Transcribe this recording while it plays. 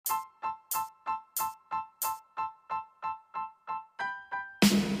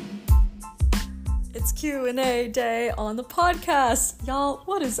It's Q&A day on the podcast. Y'all,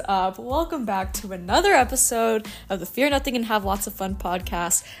 what is up? Welcome back to another episode of the Fear Nothing and Have Lots of Fun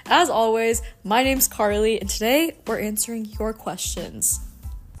podcast. As always, my name's Carlie, and today we're answering your questions.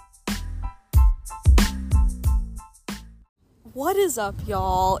 What is up,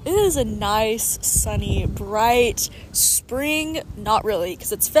 y'all? It is a nice, sunny, bright spring, not really,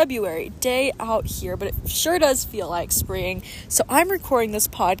 because it's February, day out here, but it sure does feel like spring. So I'm recording this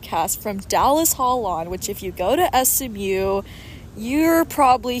podcast from Dallas Hall Lawn, which if you go to SMU, you're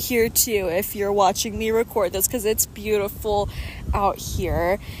probably here too if you're watching me record this, because it's beautiful out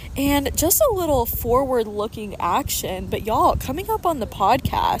here. And just a little forward-looking action, but y'all, coming up on the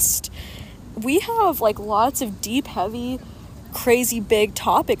podcast, we have like lots of deep, heavy, crazy big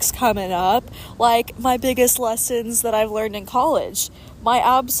topics coming up, like my biggest lessons that I've learned in college, my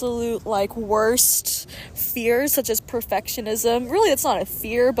absolute worst fears, such as perfectionism. Really, it's not a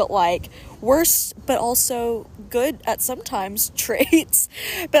fear, but worst but also good at sometimes traits,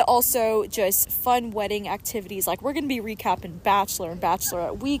 but also just fun wedding activities. Like, we're going to be recapping bachelor and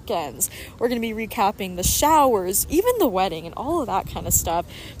bachelorette weekends, we're going to be recapping the showers, even the wedding and all of that kind of stuff.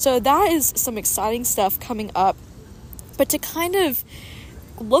 So that is some exciting stuff coming up. But to kind of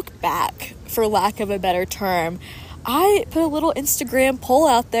look back, for lack of a better term, I put a little Instagram poll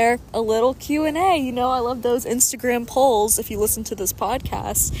out there, a little Q&A. You know, I love those Instagram polls if you listen to this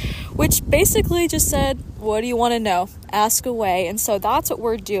podcast, which basically just said, what do you want to know? Ask away. And so that's what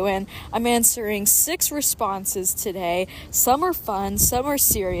we're doing. I'm answering 6 responses today. Some are fun, some are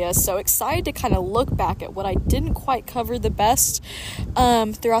serious. So excited to kind of look back at what I didn't quite cover the best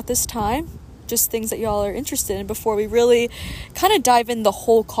throughout this time. Just things that y'all are interested in before we really kind of dive in the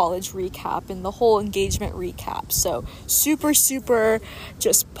whole college recap and the whole engagement recap. So super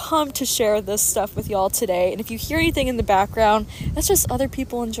just pumped to share this stuff with y'all today. And if you hear anything in the background, that's just other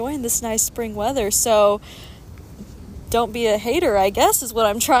people enjoying this nice spring weather. So don't be a hater, I guess, is what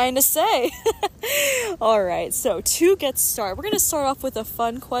I'm trying to say. All right, so to get started, we're going to start off with a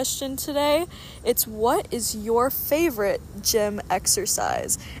fun question today. It's, what is your favorite gym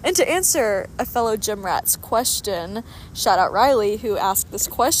exercise? And to answer a fellow gym rat's question, shout out Riley, who asked this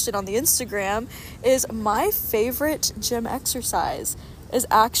question on the Instagram, is my favorite gym exercise is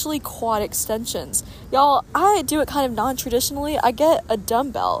actually quad extensions. Y'all, I do it kind of non-traditionally. I get a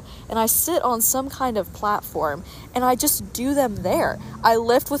dumbbell and I sit on some kind of platform and I just do them there. I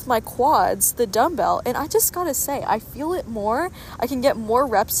lift with my quads, the dumbbell, and I just gotta say, I feel it more. I can get more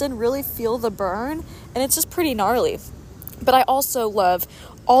reps in, really feel the burn, and it's just pretty gnarly. But I also love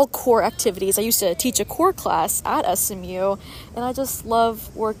all core activities. I used to teach a core class at SMU, and I just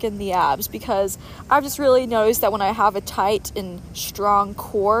love working the abs because I've just really noticed that when I have a tight and strong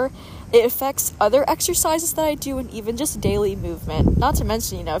core, it affects other exercises that I do and even just daily movement. Not to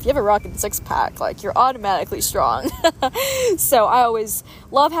mention, you know, if you have a rockin' 6-pack, you're automatically strong. So I always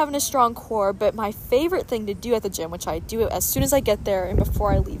love having a strong core, but my favorite thing to do at the gym, which I do as soon as I get there and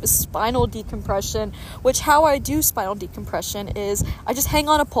before I leave, is spinal decompression, which how I do spinal decompression is I just hang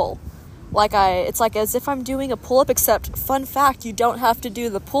on a pole. It's like as if I'm doing a pull-up, except fun fact, you don't have to do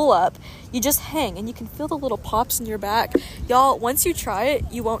the pull-up. You just hang and you can feel the little pops in your back. Y'all, once you try it,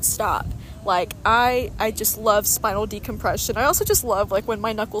 you won't stop. I just love spinal decompression. I also just love when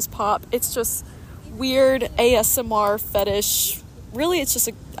my knuckles pop. It's just weird ASMR fetish. Really, it's just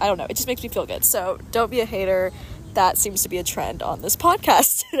I don't know. It just makes me feel good. So don't be a hater. That seems to be a trend on this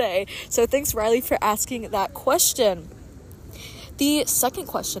podcast today. So thanks, Riley, for asking that question. The second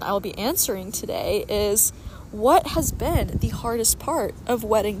question I will be answering today is, what has been the hardest part of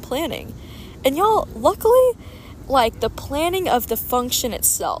wedding planning? And y'all, luckily, the planning of the function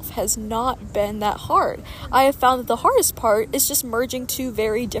itself has not been that hard. I have found that the hardest part is just merging 2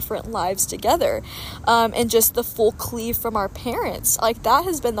 very different lives together, and just the full cleave from our parents. That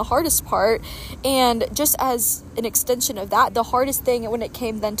has been the hardest part. And just as an extension of that, the hardest thing when it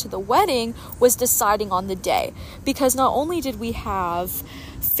came then to the wedding was deciding on the day, because not only did we have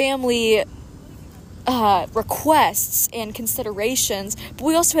family requests and considerations, but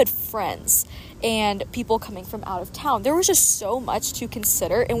we also had friends and people coming from out of town. There was just so much to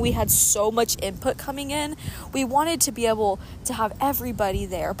consider, and we had so much input coming in. We wanted to be able to have everybody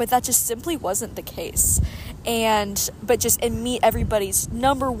there, but that just simply wasn't the case. And meet everybody's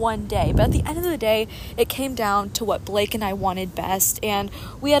number one day. But at the end of the day, it came down to what Blake and I wanted best. And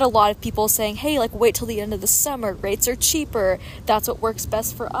we had a lot of people saying, hey, wait till the end of the summer. Rates are cheaper. That's what works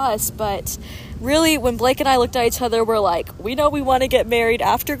best for us. But really, when Blake and I looked at each other, we're like, we know we want to get married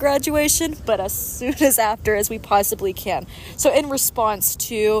after graduation, but as soon as after as we possibly can. So in response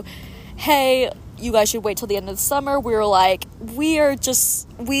to, hey, you guys should wait till the end of the summer. We were like, we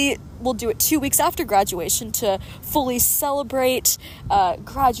will do it 2 weeks after graduation to fully celebrate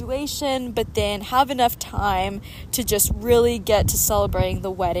graduation, but then have enough time to just really get to celebrating the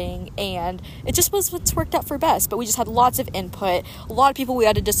wedding. And it just was what's worked out for best. But we just had lots of input, a lot of people we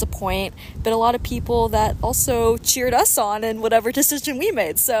had to disappoint, but a lot of people that also cheered us on in whatever decision we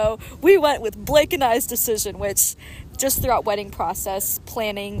made. So we went with Blake and I's decision, which just throughout wedding process,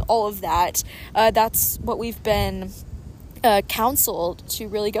 planning, all of that, that's what we've been counseled to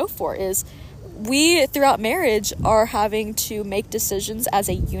really go for. Is we throughout marriage are having to make decisions as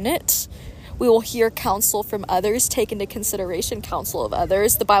a unit. We will hear counsel from others, take into consideration counsel of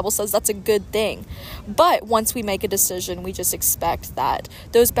others. The Bible says that's a good thing. But once we make a decision, we just expect that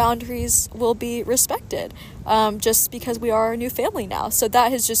those boundaries will be respected, just because we are a new family now. So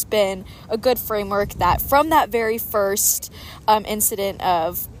that has just been a good framework, that from that very first incident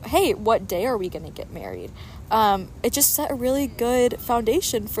of, hey, what day are we going to get married? It just set a really good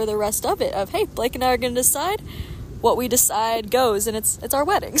foundation for the rest of it, of, hey, Blake and I are going to decide. What we decide goes, and it's our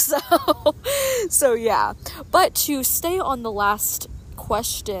wedding. So yeah. But to stay on the last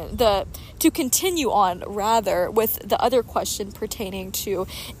question, to continue on rather with the other question pertaining to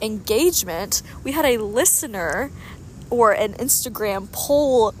engagement, we had a listener or an Instagram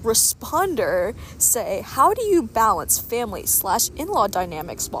poll responder say, how do you balance family / in-law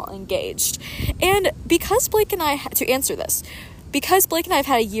dynamics while engaged? And because Blake and I have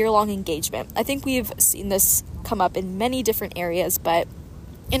had a year-long engagement, I think we've seen this come up in many different areas, but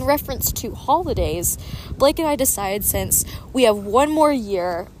in reference to holidays, Blake and I decided since we have one more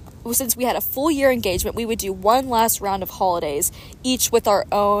year, since we had a full year engagement, we would do one last round of holidays, each with our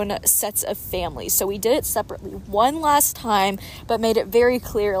own sets of families. So we did it separately one last time, but made it very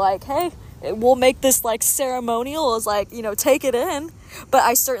clear, like, hey, we'll make this like ceremonial, as like, take it in. But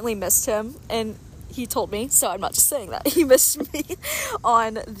I certainly missed him, and he told me, so I'm not just saying that. He missed me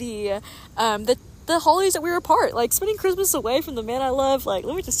on the holidays that we were apart, like spending Christmas away from the man I love. Like,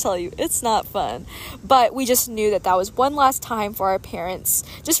 let me just tell you, it's not fun. But we just knew that was one last time for our parents,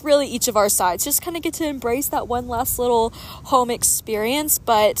 just really each of our sides, just kind of get to embrace that one last little home experience.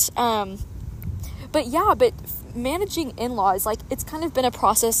 But managing in-laws, like, it's kind of been a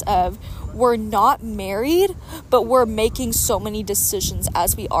process of, we're not married, but we're making so many decisions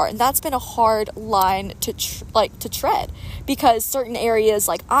as we are. And that's been a hard line to tread, because certain areas,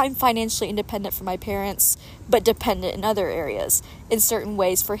 like, I'm financially independent from my parents, but dependent in other areas. In certain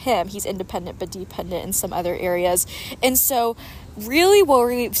ways for him, he's independent, but dependent in some other areas. And so really what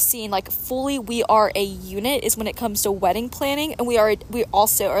we've seen, like, fully we are a unit is when it comes to wedding planning, and we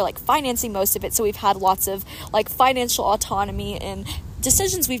also are like financing most of it. So we've had lots of like financial autonomy and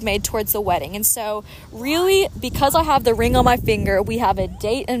decisions we've made towards the wedding. And so really, because I have the ring on my finger, we have a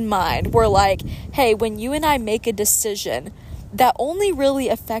date in mind. We're like, hey, when you and I make a decision that only really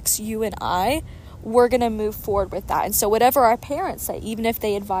affects you and I, we're going to move forward with that. And so whatever our parents say, even if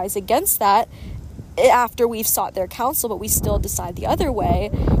they advise against that, after we've sought their counsel, but we still decide the other way,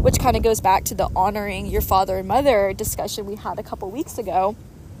 which kind of goes back to the honoring your father and mother discussion we had a couple weeks ago.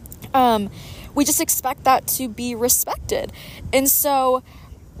 We just expect that to be respected. And so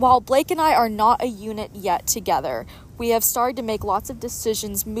while Blake and I are not a unit yet together, we have started to make lots of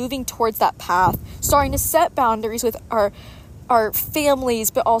decisions moving towards that path, starting to set boundaries with our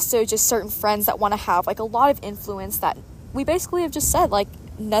families, but also just certain friends that want to have like a lot of influence, that we basically have just said, like,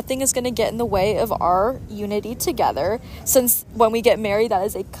 nothing is going to get in the way of our unity together, since when we get married, that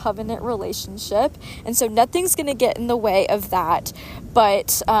is a covenant relationship. And so nothing's going to get in the way of that.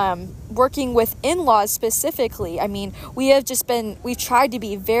 But working with in-laws specifically, I mean, we've tried to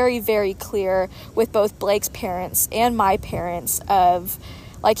be very, very clear with both Blake's parents and my parents of,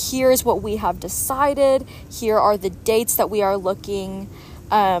 like, here's what we have decided. Here are the dates that we are looking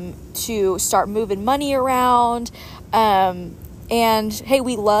to start moving money around. And hey,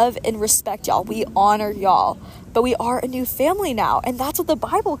 we love and respect y'all. We honor y'all. But we are a new family now. And that's what the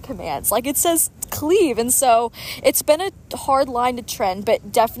Bible commands. Like, it says cleave. And so it's been a hard line to trend,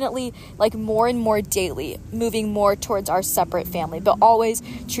 but definitely like more and more daily moving more towards our separate family, but always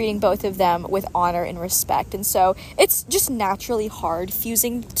treating both of them with honor and respect. And so it's just naturally hard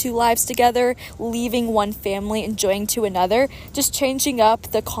fusing two lives together, leaving one family and joining to another, just changing up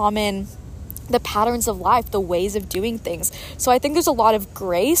the patterns of life, the ways of doing things. So I think there's a lot of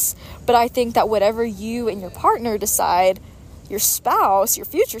grace, but I think that whatever you and your partner decide, your spouse, your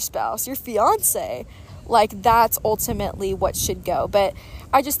future spouse, your fiance, like, that's ultimately what should go. But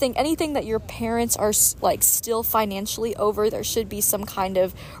I just think anything that your parents are like still financially over, there should be some kind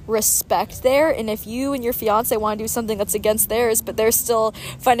of respect there. And if you and your fiance want to do something that's against theirs, but they're still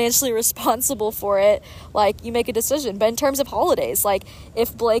financially responsible for it, like, you make a decision. But in terms of holidays, like,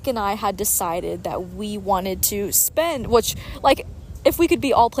 if Blake and I had decided that we wanted to spend, which, like, if we could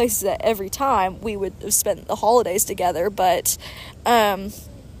be all places at every time, we would have spent the holidays together. But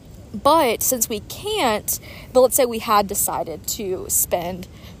since we can't, but let's say we had decided to spend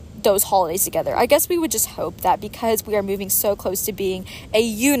those holidays together, I guess we would just hope that because we are moving so close to being a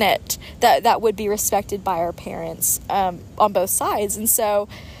unit, that would be respected by our parents on both sides. And so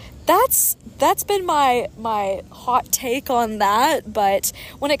that's been my hot take on that. But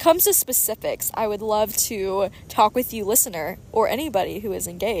when it comes to specifics, I would love to talk with you, listener, or anybody who is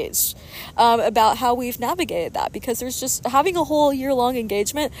engaged, about how we've navigated that, because there's just, having a whole year-long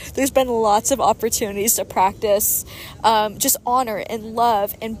engagement, there's been lots of opportunities to practice just honor and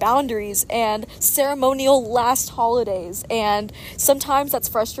love and boundaries and ceremonial last holidays. And sometimes that's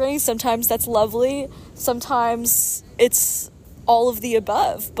frustrating, sometimes that's lovely, sometimes it's all of the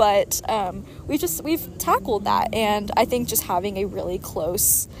above, but we've tackled that. And I think just having a really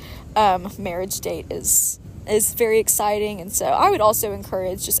close marriage date is very exciting. And so I would also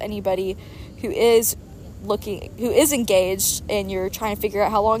encourage just anybody who is engaged and you're trying to figure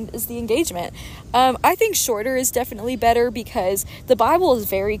out how long is the engagement. I think shorter is definitely better, because the Bible is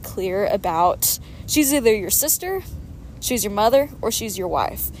very clear about, she's either your sister, she's your mother, or she's your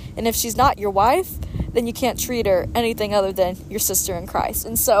wife. And if she's not your wife, then you can't treat her anything other than your sister in Christ.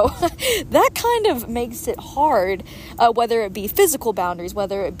 And so that kind of makes it hard, whether it be physical boundaries,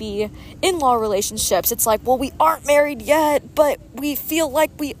 whether it be in-law relationships. It's like, well, we aren't married yet, but we feel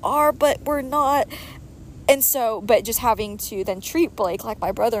like we are, but we're not. And so, but just having to then treat Blake like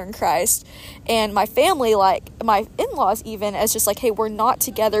my brother in Christ, and my family, like my in-laws even, as just like, hey, we're not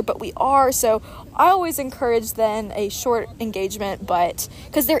together, but we are. So I always encourage then a short engagement, but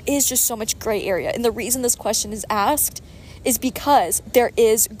because there is just so much gray area. And the reason this question is asked is because there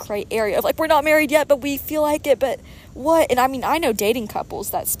is gray area of like, we're not married yet, but we feel like it, but what? And I mean, I know dating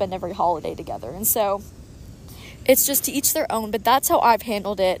couples that spend every holiday together. And so it's just to each their own, but that's how I've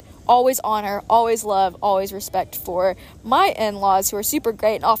handled it. Always honor, always love, always respect for my in-laws, who are super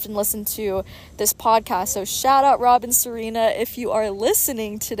great and often listen to this podcast. So shout out Rob and Serena if you are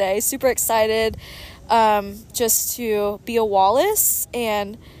listening today. Super excited just to be a Wallace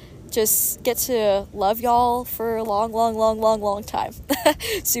and just get to love y'all for a long time.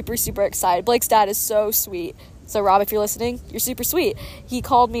 Super excited. Blake's dad is so sweet. So Rob, if you're listening, you're super sweet. He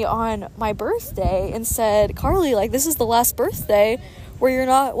called me on my birthday and said, Carlie, like, this is the last birthday where you're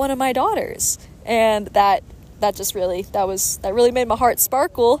not one of my daughters. And that really made my heart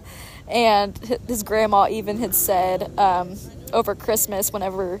sparkle. And his grandma even had said over Christmas,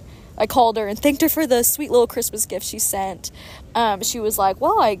 whenever I called her and thanked her for the sweet little Christmas gift she sent, she was like,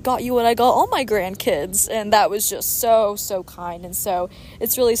 well, I got you what I got all my grandkids. And that was just so kind. And so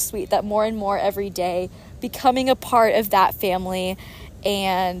it's really sweet that more and more every day becoming a part of that family.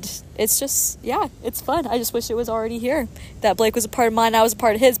 And it's just, yeah, it's fun. I just wish it was already here, that Blake was a part of mine, I was a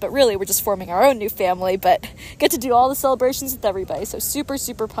part of his, but really we're just forming our own new family, but get to do all the celebrations with everybody. So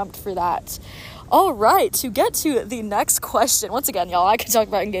super pumped for that. All right, to get to the next question, once again, y'all, I could talk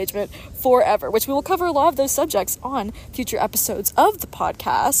about engagement forever, which we will cover a lot of those subjects on future episodes of the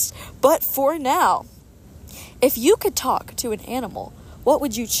podcast. But for now, if you could talk to an animal, what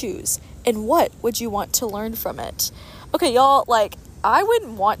would you choose? And what would you want to learn from it? Okay, y'all, like, I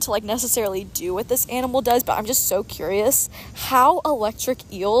wouldn't want to like necessarily do what this animal does, but I'm just so curious how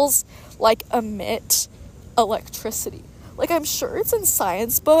electric eels like emit electricity. Like, I'm sure it's in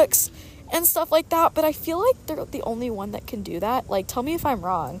science books and stuff like that, but I feel like they're the only one that can do that. Like, tell me if I'm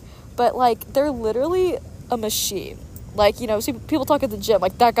wrong, but like, they're literally a machine. Like, you know, see, people talk at the gym,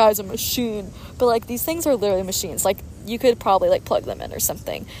 like, that guy's a machine, but like, these things are literally machines. Like, you could probably like plug them in or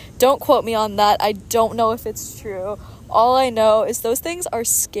something. Don't quote me on that. I don't know if it's true. All I know is those things are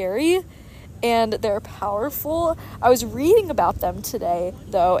scary and they're powerful. I was reading about them today,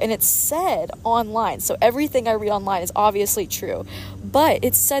 though, and it said online, so everything I read online is obviously true, but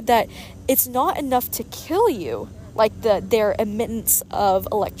it said that it's not enough to kill you, like their emittance of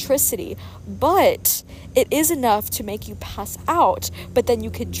electricity, but it is enough to make you pass out, but then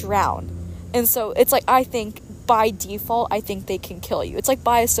you could drown. And so it's like, I think by default, I think they can kill you. It's like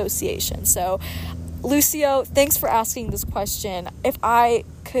by association. So Lucio, thanks for asking this question. If I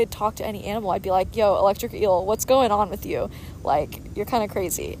could talk to any animal, I'd be like, yo, electric eel, what's going on with you? Like, you're kind of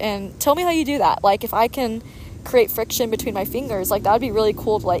crazy. And tell me how you do that. Like, if I can create friction between my fingers, like, that would be really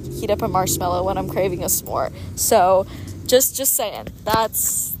cool to like heat up a marshmallow when I'm craving a s'more. So Just saying.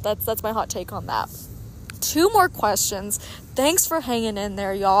 That's my hot take on that. 2 more questions. Thanks for hanging in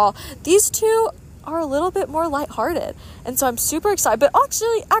there, y'all. These 2 are a little bit more lighthearted, and so I'm super excited. But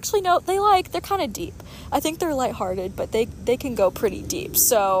actually no, they're kind of deep. I think they're lighthearted, but they can go pretty deep.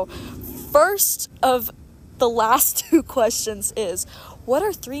 So first of the last 2 questions is, what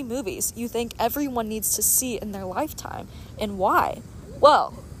are 3 movies you think everyone needs to see in their lifetime, and why?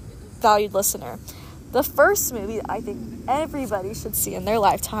 Well, valued listener, the first movie that I think everybody should see in their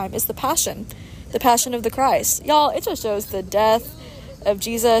lifetime is The Passion of the Christ. Y'all, it just shows the death of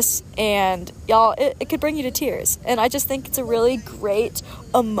Jesus, and y'all, it could bring you to tears. And I just think it's a really great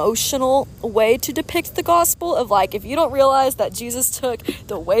emotional way to depict the gospel of, like, if you don't realize that Jesus took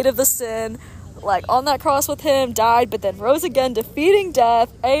the weight of the sin, like, on that cross with him, died, but then rose again, defeating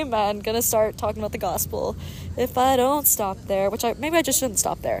death. Amen. Gonna start talking about the gospel if I don't stop there, which maybe I just shouldn't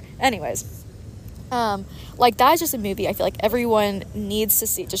stop there. Anyways, like, that is just a movie I feel like everyone needs to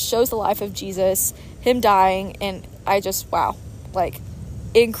see. It just shows the life of Jesus, him dying, and wow, like,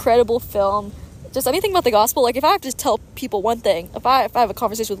 incredible film. Just anything about the gospel. Like, if I have to tell people one thing, if I have a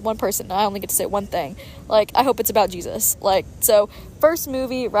conversation with one person and I only get to say one thing, like, I hope it's about Jesus. Like, so first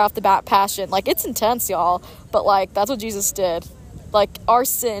movie right off the bat, Passion. Like, it's intense, y'all, but, like, that's what Jesus did. Like, our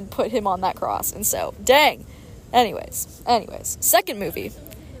sin put him on that cross, and so dang. Anyways, second movie,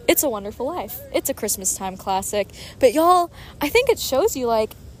 It's a Wonderful Life. It's a Christmas time classic, but y'all, I think it shows you,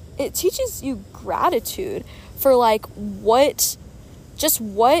 like, it teaches you gratitude for, like, okay,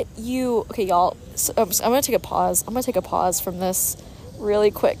 y'all, so I'm gonna take a pause from this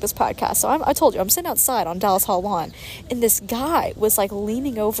really quick, this podcast. So I told you, I'm sitting outside on Dallas Hall lawn, and this guy was, like,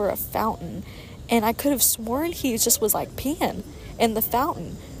 leaning over a fountain, and I could have sworn he just was, like, peeing in the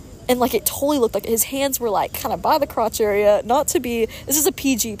fountain. And, like, it totally looked like his hands were, like, kind of by the crotch area. This is a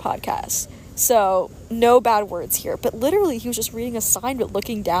PG podcast, so no bad words here. But literally, he was just reading a sign but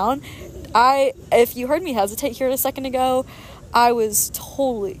looking down. If you heard me hesitate here a second ago, I was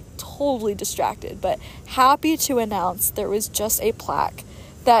totally distracted. But happy to announce there was just a plaque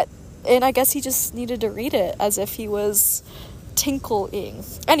and I guess he just needed to read it as if he was tinkling.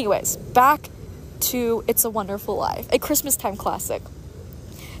 Anyways, back to It's a Wonderful Life, a Christmas time classic.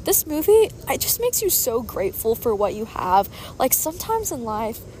 This movie, it just makes you so grateful for what you have. Like, sometimes in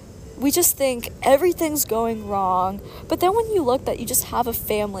life, we just think everything's going wrong, but then when you look that you just have a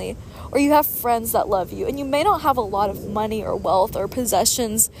family, or you have friends that love you, and you may not have a lot of money or wealth or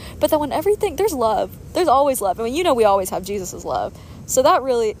possessions, but then when there's love. There's always love. I mean, we always have Jesus's love. So that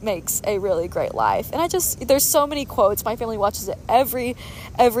really makes a really great life. And there's so many quotes. My family watches it every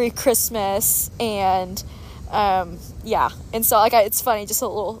Christmas, and yeah, and so, like, it's funny, just a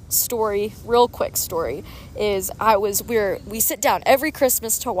little story, real quick story, is we sit down every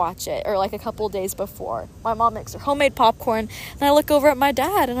Christmas to watch it, or, like, a couple days before. My mom makes her homemade popcorn, and I look over at my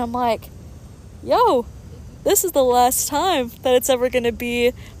dad, and I'm like, yo, this is the last time that it's ever gonna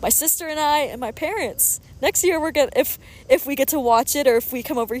be my sister and I and my parents. Next year if we get to watch it, or if we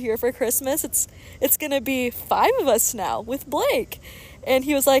come over here for Christmas, it's gonna be 5 of us now with Blake. And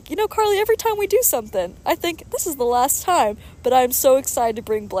he was like, Carlie, every time we do something, I think this is the last time, but I'm so excited to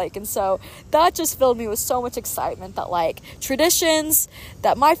bring Blake. And so that just filled me with so much excitement that, like, traditions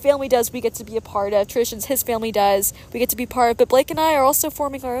that my family does, we get to be a part of. Traditions his family does, we get to be part of. But Blake and I are also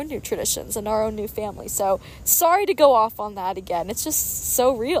forming our own new traditions and our own new family. So sorry to go off on that again. It's just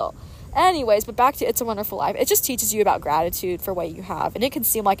so real. Anyways, but back to It's a Wonderful Life. It just teaches you about gratitude for what you have. And it can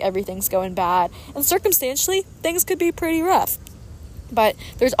seem like everything's going bad. And circumstantially, things could be pretty rough. But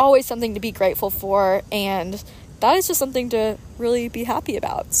there's always something to be grateful for, and that is just something to really be happy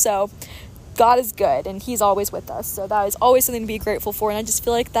about. So God is good, and he's always with us. So that is always something to be grateful for, and I just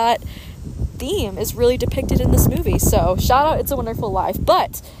feel like that theme is really depicted in this movie. So shout out It's a Wonderful Life.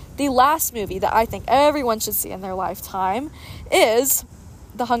 But the last movie that I think everyone should see in their lifetime is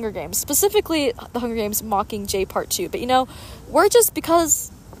The Hunger Games. Specifically, The Hunger Games Mockingjay Part 2. But,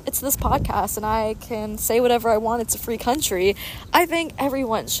 because it's this podcast and I can say whatever I want, it's a free country, I think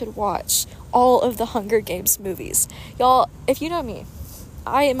everyone should watch all of the Hunger Games movies. Y'all, if you know me,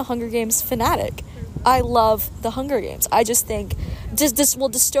 I am a Hunger Games fanatic. I love the Hunger Games. I just think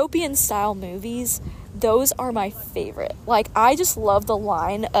dystopian style movies, those are my favorite. Like, I just love the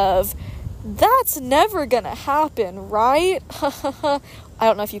line of, that's never gonna happen, right? I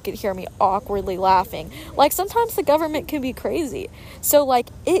don't know if you could hear me awkwardly laughing. Like, sometimes the government can be crazy. So, like,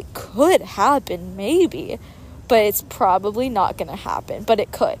 it could happen, maybe. but it's probably not gonna happen, but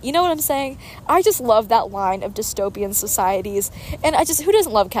it could. You know what I'm saying? I just love that line of dystopian societies, and who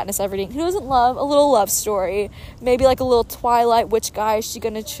doesn't love Katniss Everdeen? Who doesn't love a little love story? Maybe like a little Twilight, which guy is she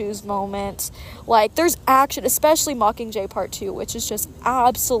gonna choose moment? Like, there's action, especially Mockingjay Part 2, which is just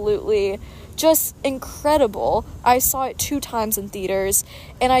absolutely just incredible. I saw it 2 times in theaters,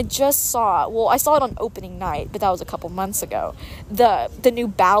 and I saw it on opening night, but that was a couple months ago, the new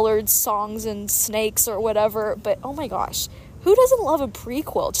Ballads, Songs and Snakes or whatever. But oh my gosh, who doesn't love a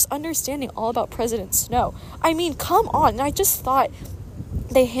prequel? Just understanding all about President Snow. I mean, come on. And I just thought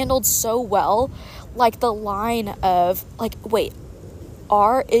they handled so well, like the line of like, wait,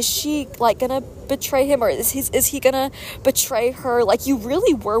 is she like gonna betray him, or is he gonna betray her? Like, you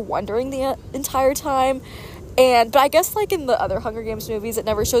really were wondering the entire time. But I guess like in the other Hunger Games movies, it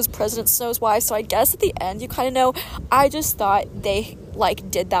never shows President Snow's wife, so I guess at the end you kind of know. I just thought they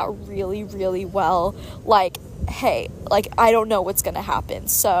like did that really, really well. Like, hey, like, I don't know what's gonna happen.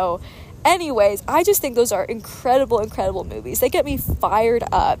 So anyways, I just think those are incredible movies. They get me fired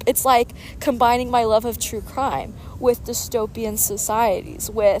up. It's like combining my love of true crime with dystopian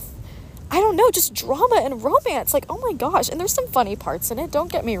societies, with, I don't know, just drama and romance. Like, oh my gosh. And there's some funny parts in it,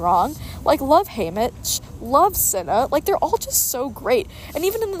 don't get me wrong. Like, love Haymitch, love Cinna. Like, they're all just so great. And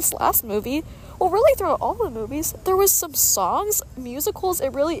even in this last movie, well, really throughout all the movies, there was some songs, musicals.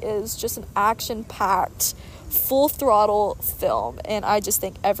 It really is just an action-packed, full throttle film, and I just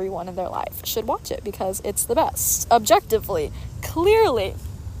think everyone in their life should watch it because it's the best, objectively, clearly.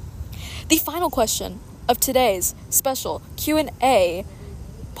 The final question of today's special Q&A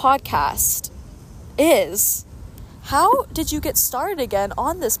podcast is, how did you get started again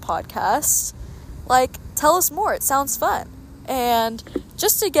on this podcast? Like, tell us more. It sounds fun. And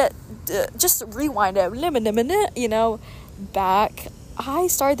just to rewind it, back, I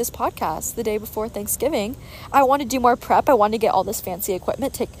started this podcast the day before Thanksgiving. I wanted to do more prep. I wanted to get all this fancy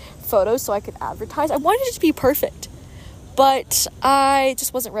equipment, take photos so I could advertise. I wanted it to be perfect, but I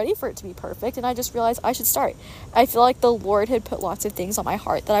just wasn't ready for it to be perfect, and I just realized I should start. I feel like the Lord had put lots of things on my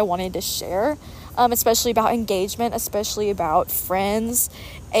heart that I wanted to share, especially about engagement, especially about friends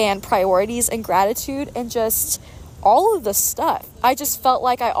and priorities and gratitude and just all of the stuff. I just felt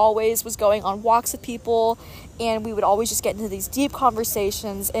like I always was going on walks with people, and we would always just get into these deep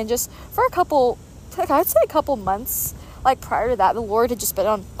conversations, and just for I'd say a couple months, like prior to that, the Lord had just been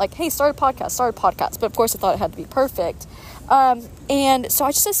on like, hey, start a podcast. But of course I thought it had to be perfect. And so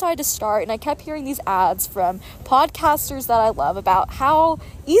I just decided to start, and I kept hearing these ads from podcasters that I love about how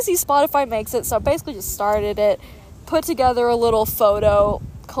easy Spotify makes it. So I basically just started it, put together a little photo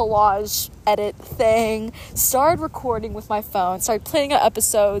collage edit thing, started recording with my phone, started playing out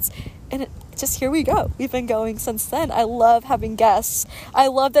episodes, and just here we go. We've been going since then. I love having guests. I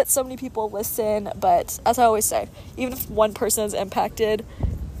love that so many people listen, but as I always say, even if one person is impacted,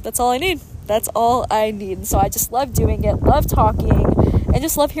 that's all I need. That's all I need. And so I just love doing it, love talking, and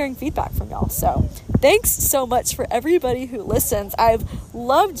just love hearing feedback from y'all. So thanks so much for everybody who listens. I've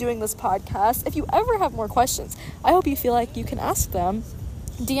loved doing this podcast. If you ever have more questions, I hope you feel like you can ask them.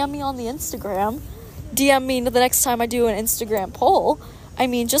 DM me on the Instagram. DM me the next time I do an Instagram poll. I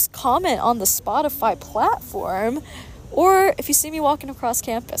mean, just comment on the Spotify platform. Or if you see me walking across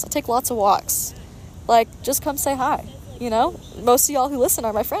campus, I take lots of walks. Like, just come say hi. Most of y'all who listen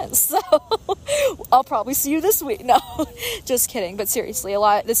are my friends, so I'll probably see you this week. No, just kidding. But seriously,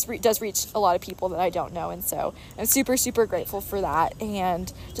 this does reach a lot of people that I don't know, and so I'm super, super grateful for that,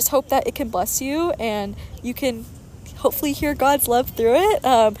 and just hope that it can bless you, and you can hopefully hear God's love through it.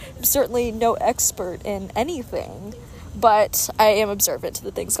 I'm certainly no expert in anything, but I am observant to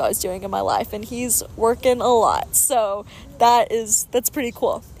the things God is doing in my life, and he's working a lot. So that's pretty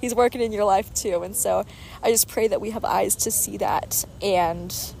cool. He's working in your life too. And so I just pray that we have eyes to see that.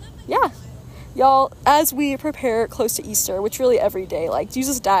 And yeah, y'all, as we prepare close to Easter, which really every day, like,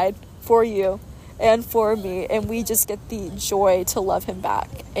 Jesus died for you and for me, and we just get the joy to love him back.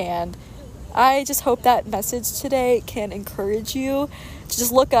 And I just hope that message today can encourage you to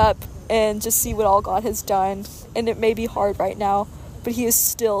just look up and just see what all God has done. And it may be hard right now, but he is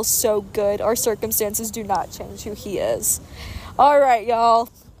still so good. Our circumstances do not change who he is. All right, y'all.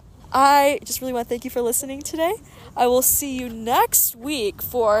 I just really want to thank you for listening today. I will see you next week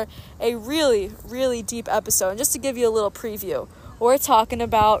for a really, really deep episode. And just to give you a little preview, we're talking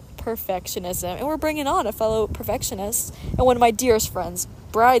about perfectionism, and we're bringing on a fellow perfectionist and one of my dearest friends,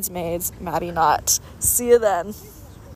 bridesmaids, Maddie Knott. See you then.